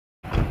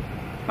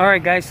All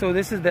right, guys. So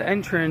this is the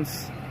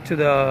entrance to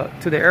the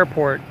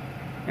airport,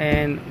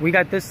 and we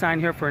got this sign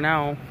here for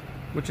now,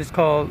 which is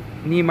called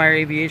Niemeyer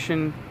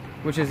Aviation,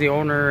 which is the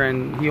owner,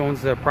 and he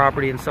owns the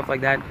property and stuff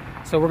like that.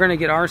 So we're gonna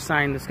get our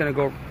sign that's gonna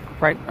go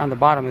right on the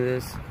bottom of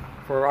this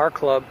for our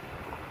club,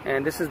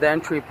 and this is the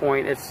entry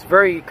point. It's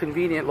very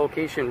convenient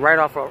location, right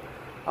off of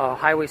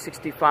Highway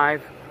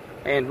 65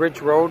 and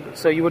Ridge Road.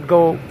 So you would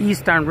go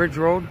east on Ridge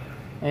Road,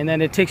 and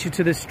then it takes you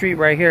to this street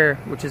right here,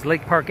 which is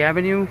Lake Park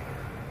Avenue.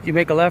 You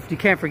make a left, you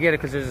can't forget it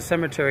because there's a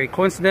cemetery.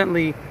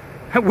 Coincidentally,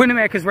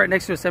 Winnemac is right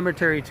next to a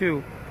cemetery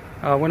too,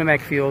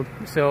 Winnemac Field.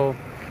 So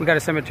we got a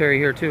cemetery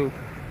here too.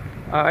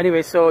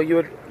 Anyway, so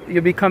you'll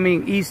be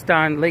coming east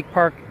on Lake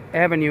Park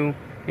Avenue,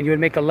 and you would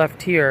make a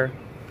left here,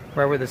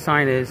 right where the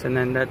sign is, and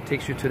then that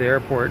takes you to the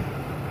airport.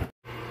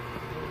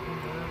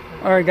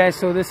 All right, guys.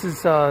 So this is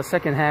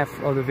second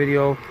half of the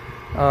video.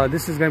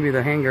 This is gonna be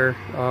the hangar.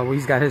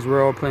 He's got his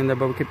royal plane there,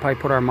 but we could probably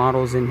put our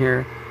models in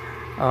here.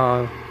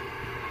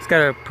 It's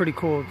got a pretty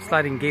cool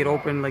sliding gate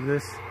open like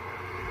this.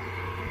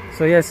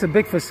 So yeah, it's a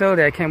big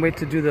facility. I can't wait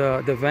to do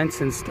the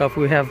events and stuff.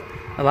 We have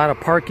a lot of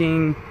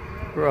parking.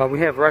 We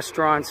have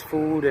restaurants,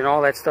 food, and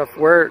all that stuff.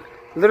 We're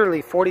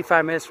literally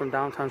 45 minutes from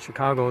downtown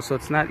Chicago, so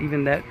it's not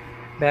even that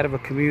bad of a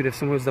commute if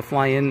someone was to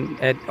fly in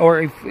at,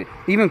 or if,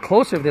 even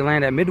closer if they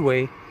land at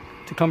Midway.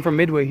 To come from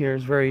Midway here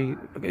is very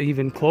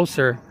even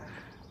closer.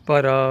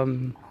 But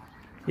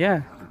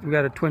yeah, we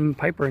got a twin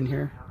Piper in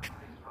here.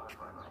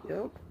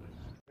 Yep.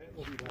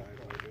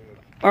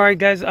 All right,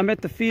 guys, I'm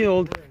at the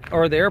field,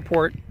 or the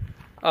airport.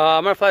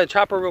 I'm gonna fly the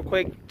chopper real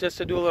quick just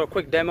to do a little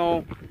quick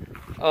demo.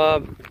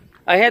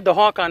 I had the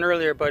Hawk on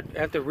earlier, but I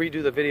have to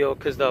redo the video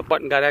because the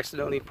button got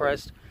accidentally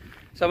pressed.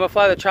 So I'm gonna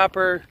fly the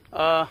chopper.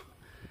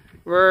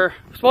 We're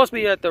supposed to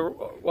be at the,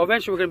 well,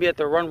 eventually we're gonna be at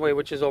the runway,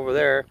 which is over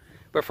there.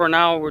 But for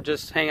now, we're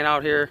just hanging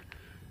out here.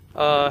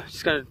 I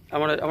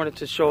wanted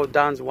to show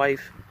Don's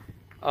wife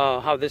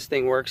how this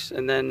thing works,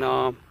 and then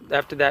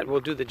after that, we'll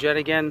do the jet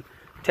again,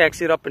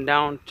 taxi it up and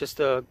down, just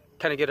to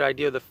kind of get an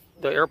idea of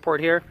the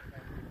airport here.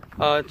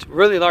 It's a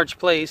really large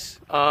place.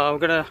 We're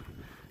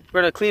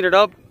gonna clean it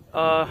up.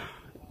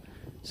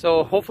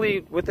 So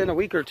hopefully within a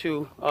week or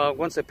two,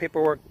 once the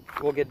paperwork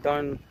will get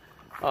done,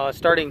 I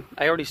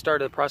already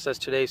started the process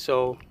today,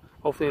 so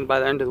hopefully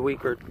by the end of the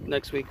week or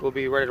next week, we'll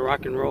be ready to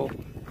rock and roll.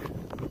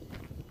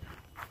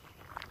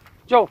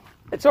 Joe,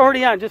 it's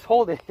already on, just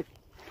hold it.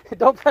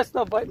 Don't press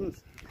no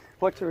buttons.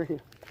 What's your here?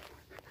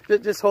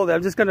 Just hold it.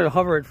 I'm just gonna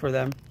hover it for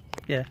them.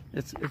 Yeah,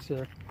 it's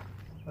there.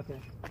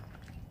 Okay.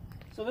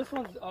 So this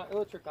one's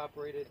electric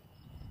operated.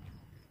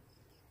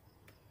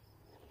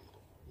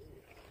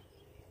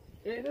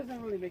 It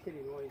doesn't really make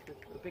any noise.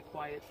 It's a bit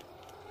quiet.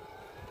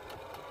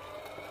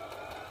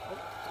 Oh.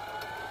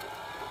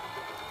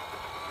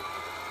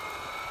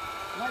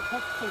 Might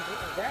touch some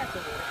grass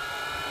over there.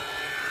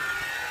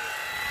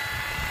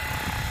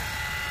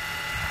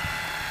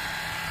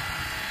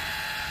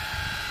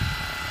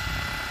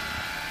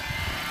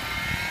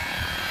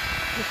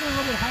 Just a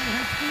little bit higher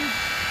head speed.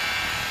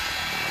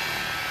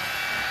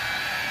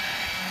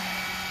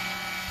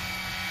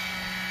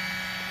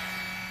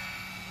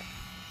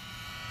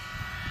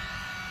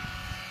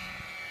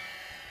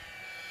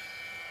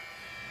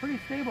 Pretty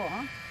stable,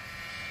 huh?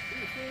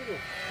 Pretty stable.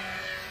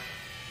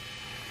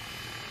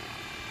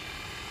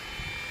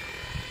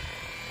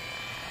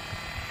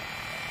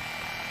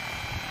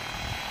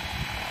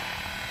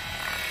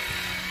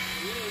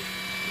 Do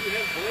you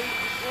have blade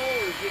control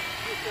or just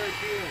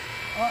RPM?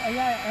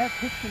 Yeah, I have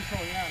pitch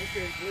control, yeah.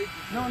 Okay, blade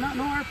control.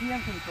 No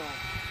RPM control.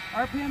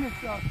 RPM is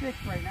 6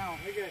 right now.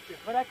 I got you.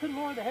 But I could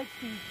lower the head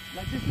speed.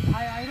 Like this is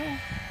high idle.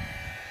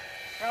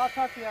 Here, I'll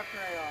talk to you after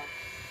I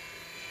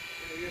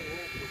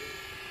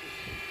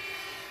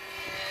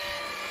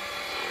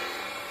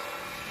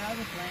I'll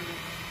just land it.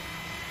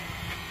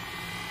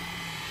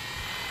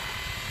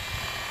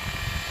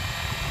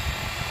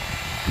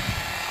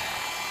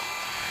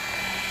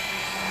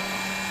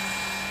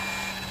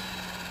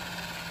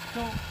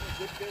 So,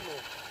 good demo.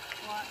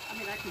 Well, I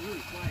mean, I can really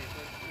fly it,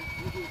 but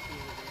we'll do it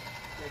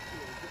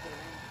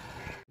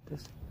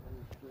this.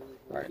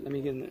 All right, let me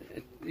get in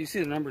the, you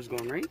see the numbers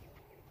going, right?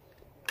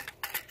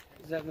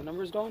 Is that the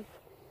numbers going?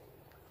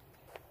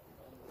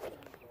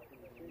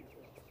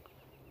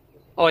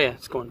 Oh yeah,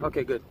 it's going.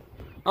 Okay, good.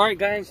 All right,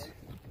 guys.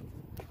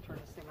 Turn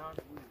this thing on.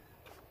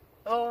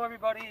 Hello,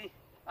 everybody.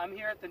 I'm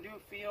here at the new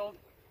field.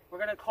 We're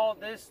gonna call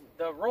this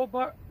the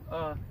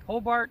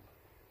Hobart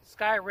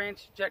Sky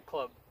Ranch Jet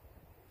Club.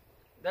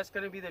 That's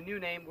gonna be the new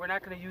name. We're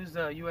not gonna use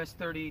the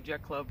US-30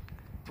 Jet Club.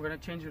 We're gonna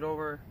change it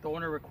over. The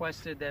owner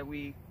requested that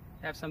we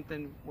have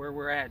something where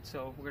we're at,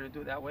 so we're gonna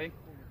do it that way.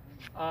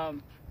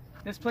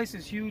 This place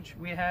is huge.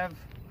 We have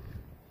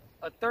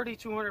a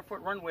 3,200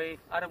 foot runway,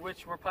 out of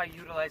which we're probably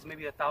utilize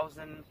maybe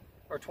 1,000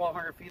 or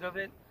 1,200 feet of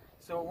it.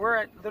 So we're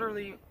at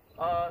literally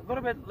a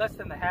little bit less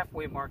than the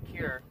halfway mark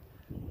here.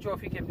 Joe,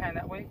 if you can pan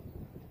that way.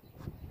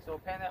 So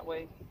pan that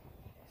way.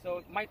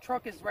 So my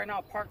truck is right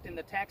now parked in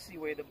the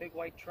taxiway, the big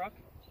white truck.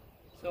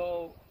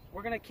 So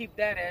we're gonna keep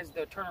that as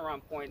the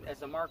turnaround point,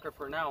 as a marker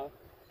for now.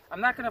 I'm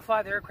not going to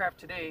fly the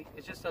aircraft today.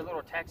 It's just a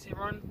little taxi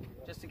run,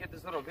 just to get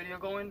this little video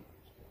going.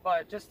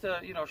 But just to,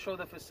 you know, show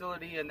the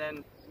facility, and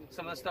then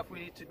some of the stuff we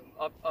need to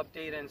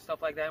update and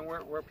stuff like that, and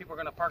where people are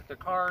going to park their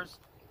cars,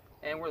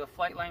 and where the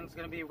flight line is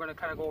going to be. We're going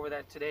to kind of go over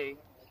that today.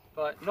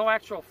 But no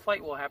actual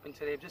flight will happen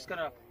today. I'm just going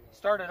to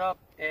start it up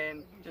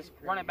and just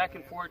run it back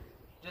and forth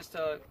just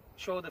to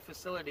show the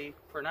facility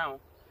for now.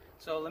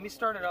 So let me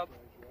start it up.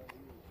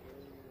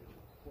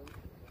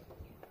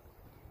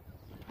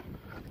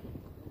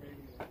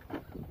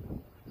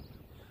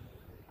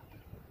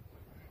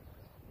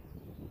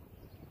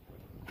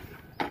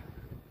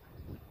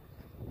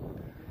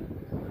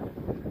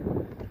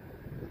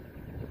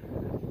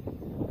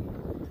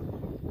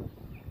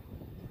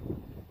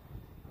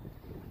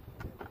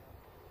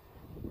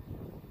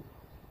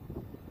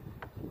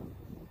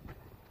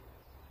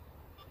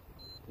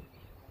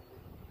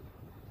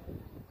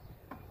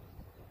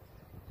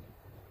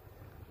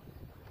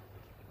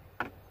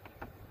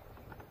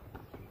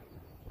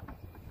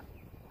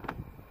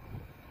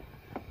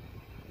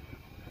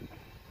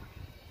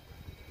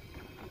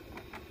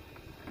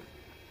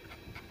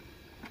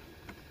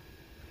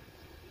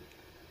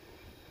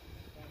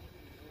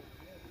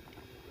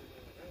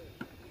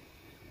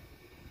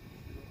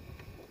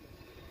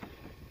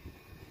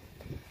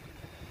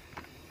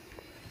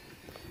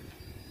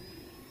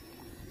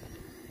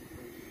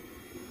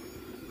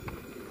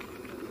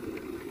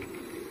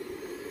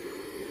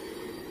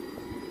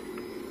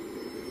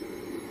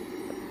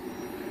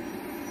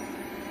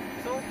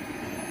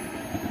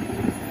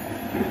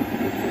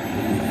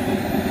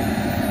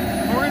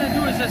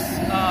 Just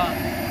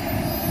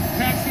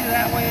taxi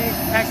that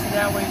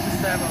way, just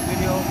to have a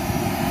video.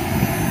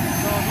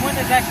 So the wind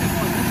is actually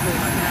going this way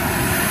right now.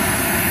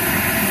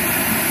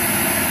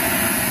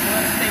 So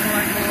let's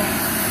stabilize a little.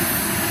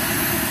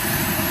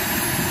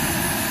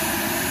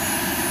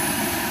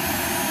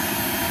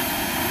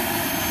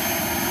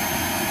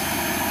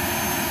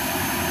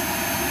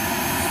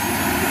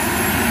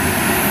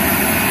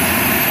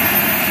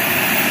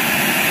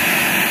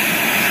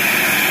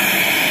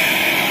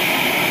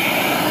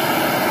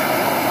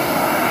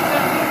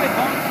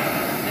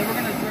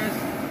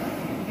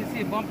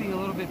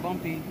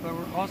 Bumpy, but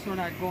we're also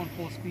not going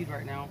full speed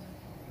right now.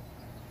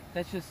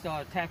 That's just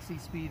taxi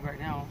speed right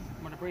now.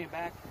 I'm going to bring it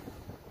back.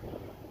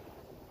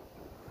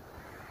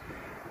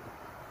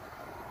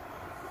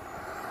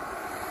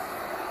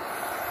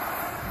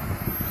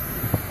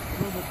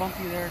 A little bit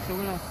bumpy there, so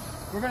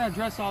we're gonna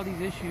address all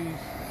these issues.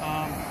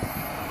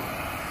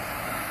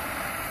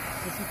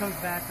 If he comes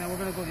back, now we're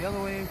gonna go the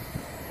other way.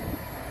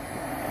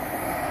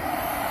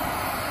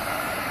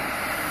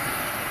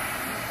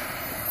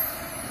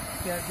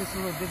 Yeah, just a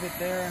little divot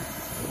there,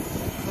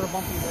 a little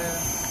bumpy there.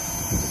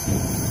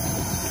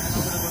 And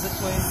I'm gonna go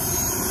this way.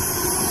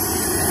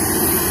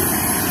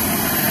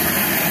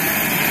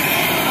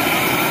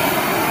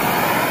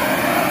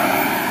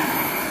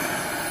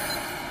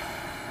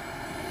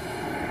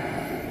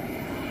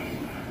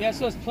 Yeah,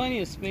 so it's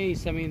plenty of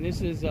space. I mean,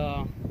 this is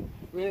a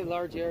really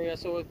large area.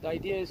 So the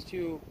idea is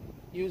to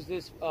use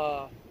this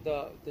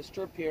the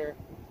strip here,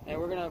 and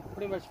we're gonna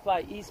pretty much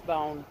fly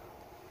eastbound.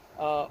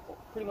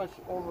 Pretty much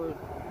over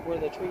where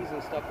the trees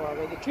and stuff are.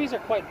 But the trees are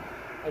quite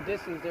a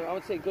distance there. I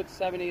would say a good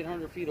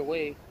 700-800 feet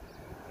away.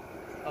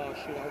 Oh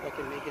shoot, I hope I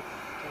can make it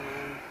turn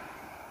around.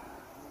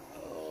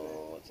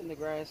 Oh, it's in the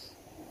grass.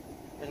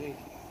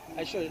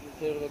 I should have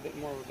did a little bit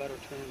more of a better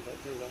turn, but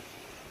here we go.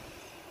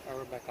 Alright,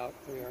 we're back out.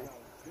 Here we are.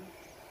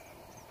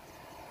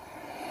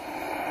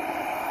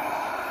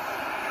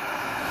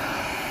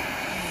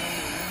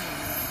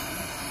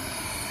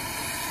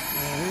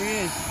 Here he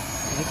is.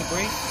 Hit the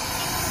brake.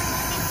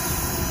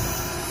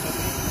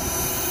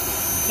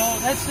 So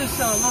that's just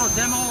a little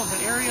demo of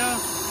the area.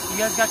 You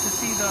guys got to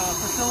see the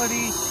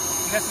facility.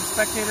 You got some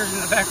spectators in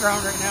the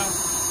background right now.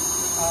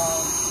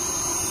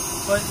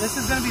 But this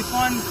is going to be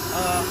fun.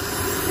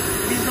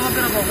 It needs a little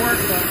bit of a work,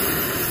 but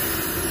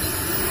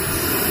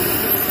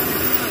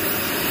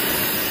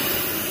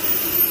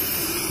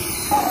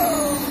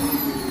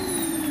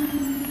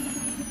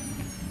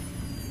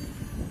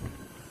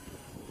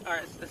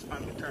alright, that's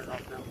fine. We can turn it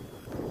off now.